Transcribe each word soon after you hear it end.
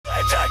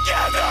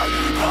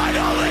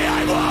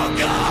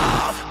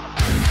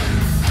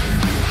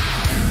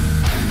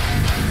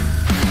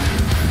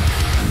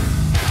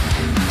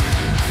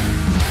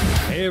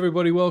Hey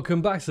everybody,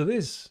 welcome back to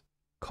this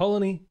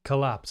Colony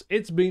Collapse.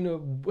 It's been a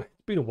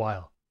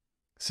while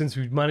since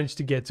we've managed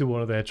to get to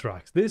one of their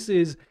tracks. This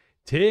is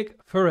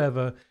Take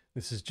Forever.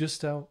 This is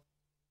just out.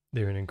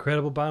 They're an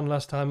incredible band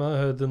last time I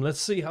heard them. Let's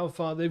see how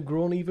far they've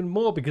grown even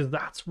more, because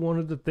that's one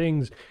of the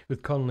things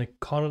with Colony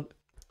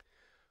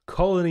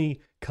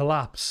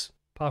Collapse,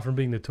 apart from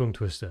being the tongue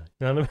twister.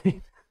 You know what I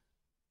mean?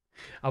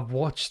 I've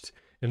watched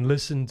and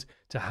listened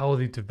to how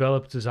they've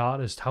developed as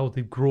artists, how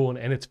they've grown,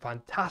 and it's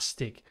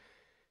fantastic.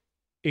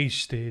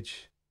 Each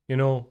stage, you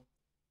know.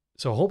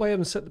 So I hope I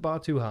haven't set the bar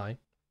too high.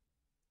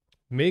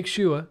 Make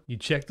sure you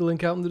check the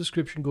link out in the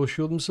description. Go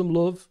show them some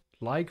love.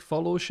 Like,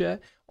 follow, share.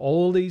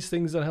 All these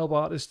things that help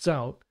artists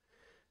out.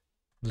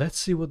 Let's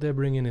see what they're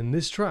bringing in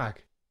this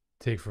track.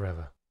 Take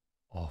Forever.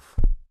 Off.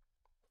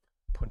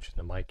 Punching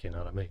the mic, you know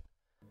what I mean?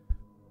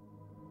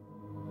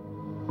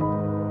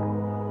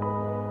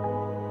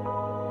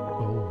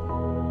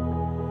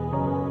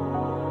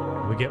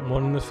 Oh. We're getting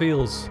one in the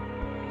fields.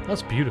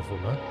 That's beautiful,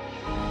 man.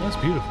 That's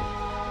beautiful.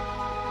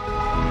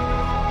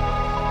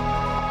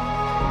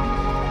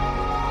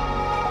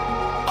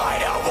 I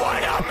don't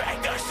wanna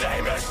make the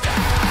same mistake.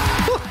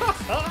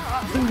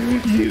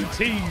 You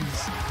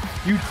tease.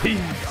 You tease.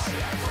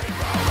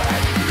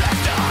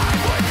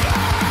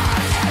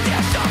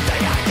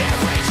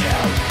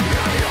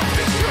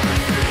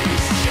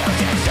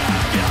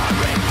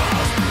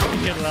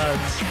 Bring it,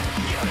 lads.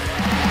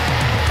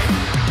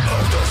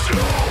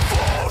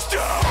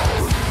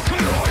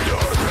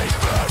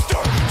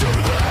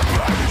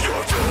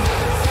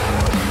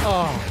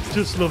 Oh,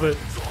 just love it.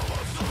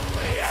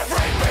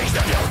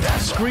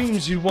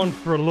 Screams you want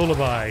for a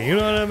lullaby, you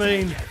know what I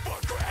mean?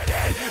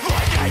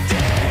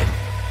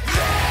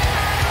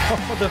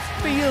 Oh, the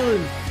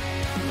feeling.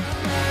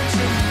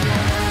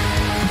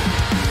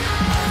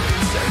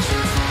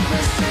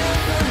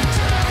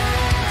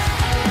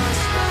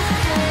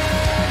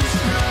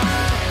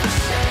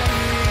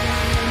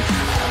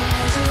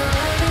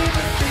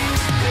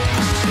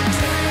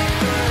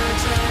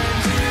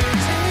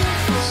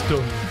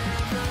 Stunning.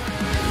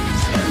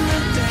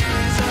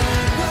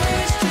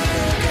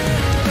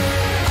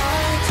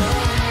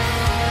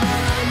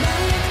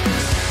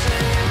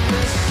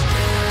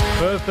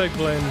 Perfect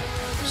blend,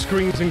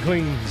 screams and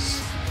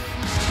cleans.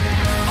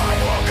 I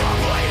woke up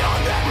late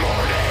on that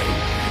morning.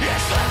 You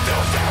slept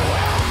through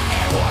farewell.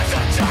 It was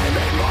a time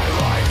in my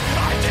life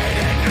I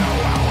didn't know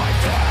how I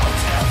felt.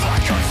 If I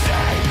could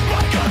say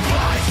my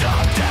goodbye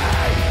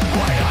someday,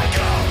 when I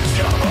go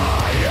to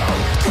my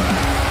own grave.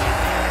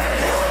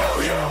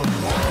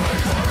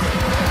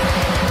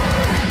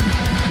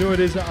 You know what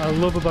it is that I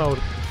love about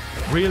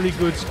really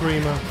good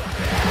screamer?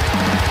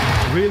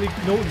 Really,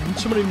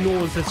 somebody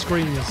knows that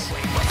screams.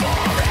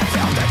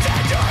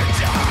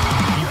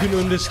 You can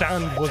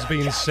understand what's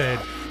being said.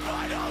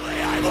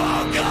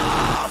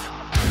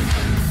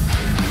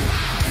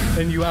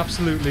 And you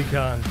absolutely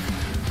can.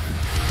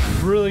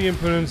 Brilliant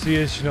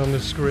pronunciation on the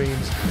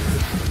screens.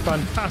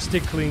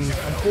 Fantastic cleans.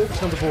 I'm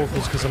focused on the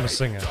vocals because I'm a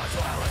singer.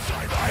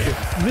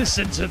 But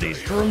listen to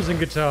these drums and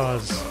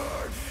guitars.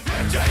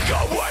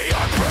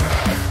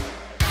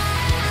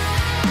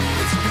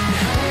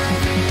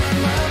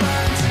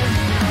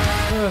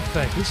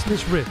 Perfect. Listen to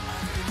this riff.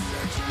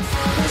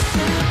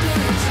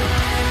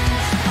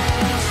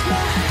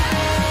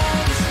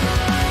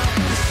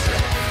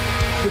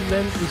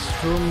 Relentless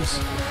drums.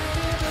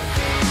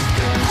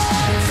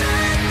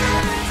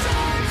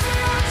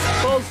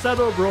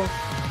 Falsetto, bro.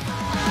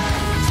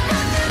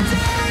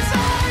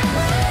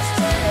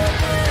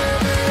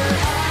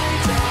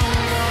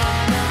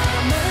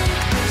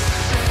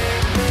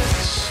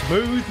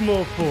 Smooth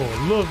mofo.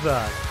 Love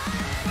that.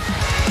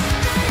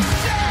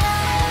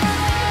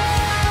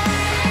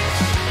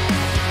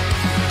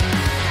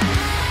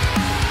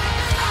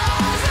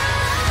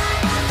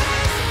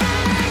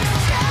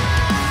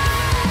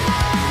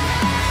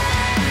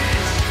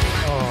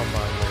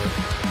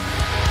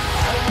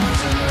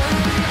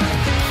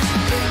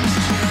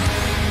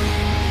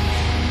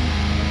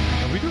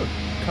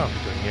 Can't be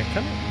done yet,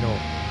 can it? No,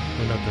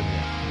 we're not done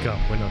yet.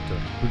 We're not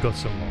done. We got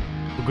some more.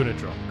 We're gonna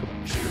drop. Come on.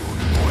 You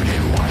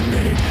wouldn't want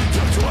me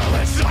to dwell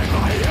inside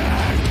my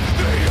head.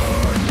 The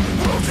earth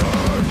will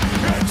turn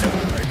and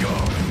take away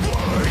your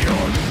breath.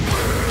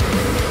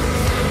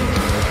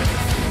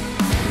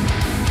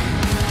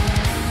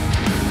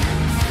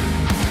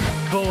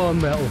 Full on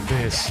metal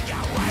bass.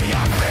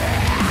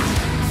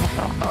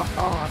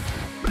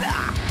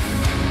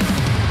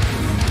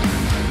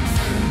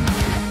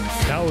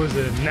 That was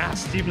a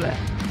nasty blend.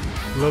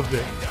 Loved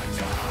it.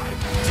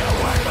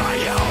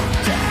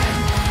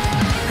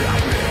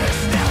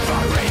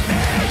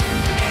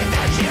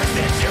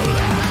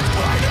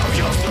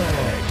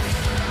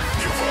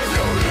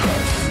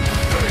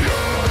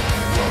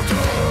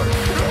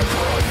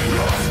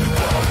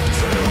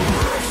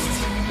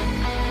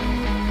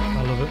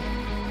 I love it.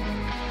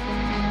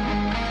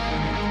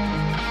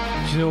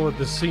 Do you know what?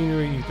 The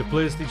scenery, the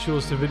place they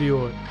chose to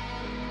video it,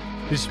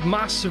 this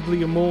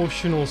massively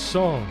emotional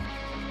song,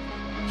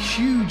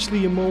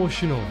 hugely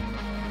emotional.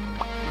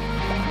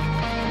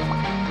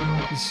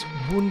 This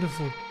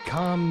wonderful,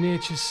 calm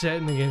nature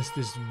setting against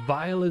this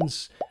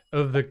violence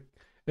of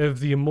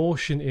the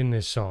emotion in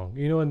this song,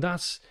 you know, and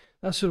that's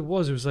what it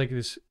was. It was like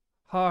this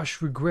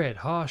harsh regret,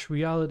 harsh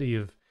reality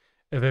of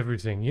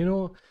everything, you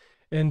know,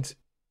 and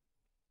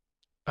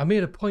I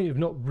made a point of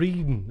not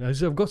reading.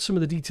 I've got some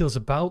of the details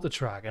about the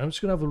track, and I'm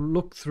just gonna have a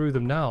look through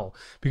them now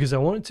because I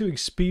wanted to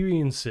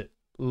experience it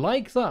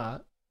like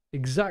that,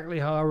 exactly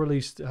how I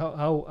released,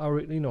 how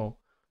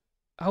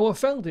I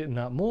felt it in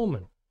that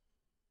moment.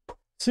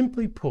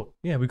 Simply put,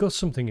 yeah, we got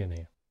something in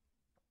here.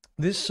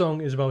 This song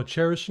is about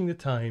cherishing the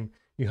time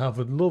you have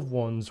with loved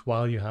ones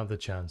while you have the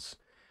chance.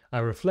 I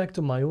reflect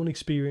on my own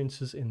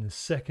experiences in the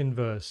second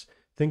verse,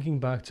 thinking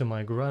back to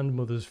my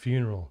grandmother's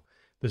funeral.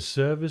 The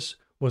service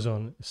was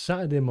on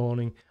Saturday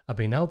morning. I'd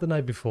been out the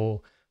night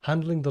before,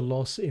 handling the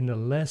loss in a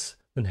less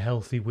than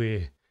healthy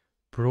way.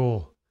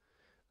 Bro,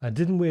 I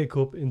didn't wake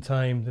up in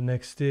time the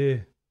next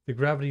day. The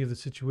gravity of the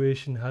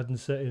situation hadn't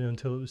set in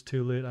until it was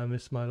too late. I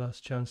missed my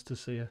last chance to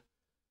see her.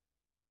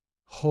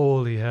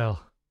 Holy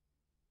hell.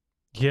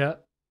 Yeah.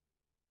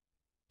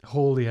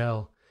 Holy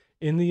hell.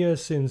 In the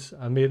years since,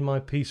 I made my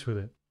peace with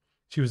it.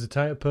 She was the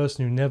type of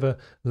person who never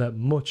let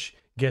much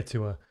get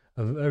to her.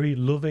 A very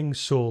loving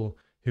soul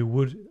who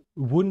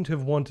wouldn't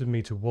have wanted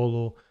me to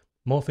wallow,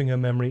 morphing her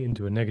memory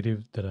into a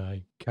negative that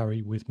I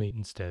carry with me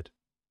instead.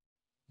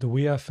 The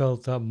way I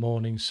felt that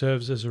morning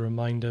serves as a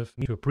reminder for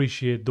me to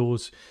appreciate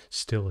those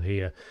still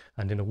here,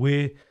 and in a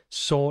way,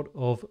 sort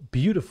of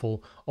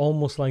beautiful,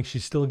 almost like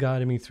she's still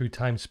guiding me through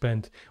time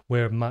spent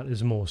where it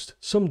matters most.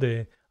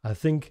 Someday, I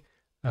think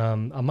I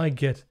might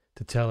get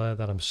to tell her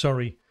that I'm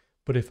sorry,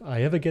 but if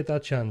I ever get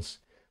that chance,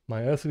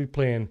 my earthly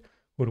plane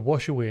would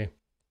wash away,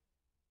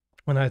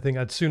 and I think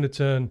I'd sooner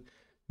turn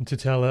to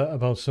tell her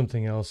about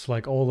something else,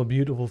 like all the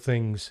beautiful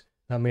things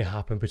that may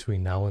happen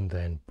between now and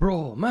then.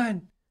 Bro,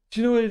 man,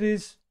 do you know what it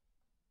is?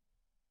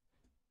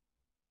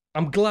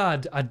 I'm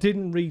glad I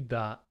didn't read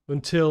that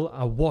until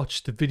I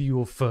watched the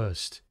video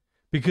first,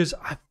 because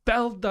I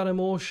felt that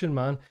emotion,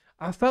 man.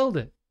 I felt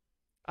it.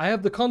 I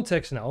have the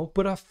context now,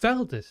 but I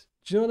felt it.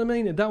 Do you know what I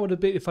mean? And that would have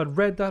been, if I'd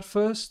read that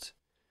first,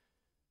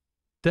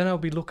 then I'd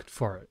be looking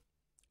for it.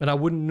 And I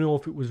wouldn't know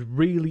if it was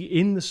really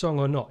in the song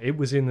or not. It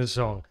was in the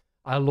song.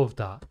 I love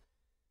that.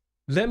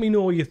 Let me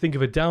know what you think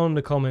of it down in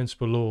the comments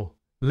below.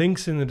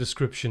 Links in the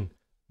description.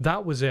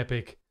 That was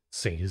epic.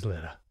 See you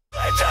later.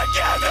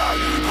 Together,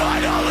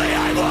 finally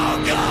I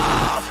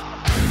woke up.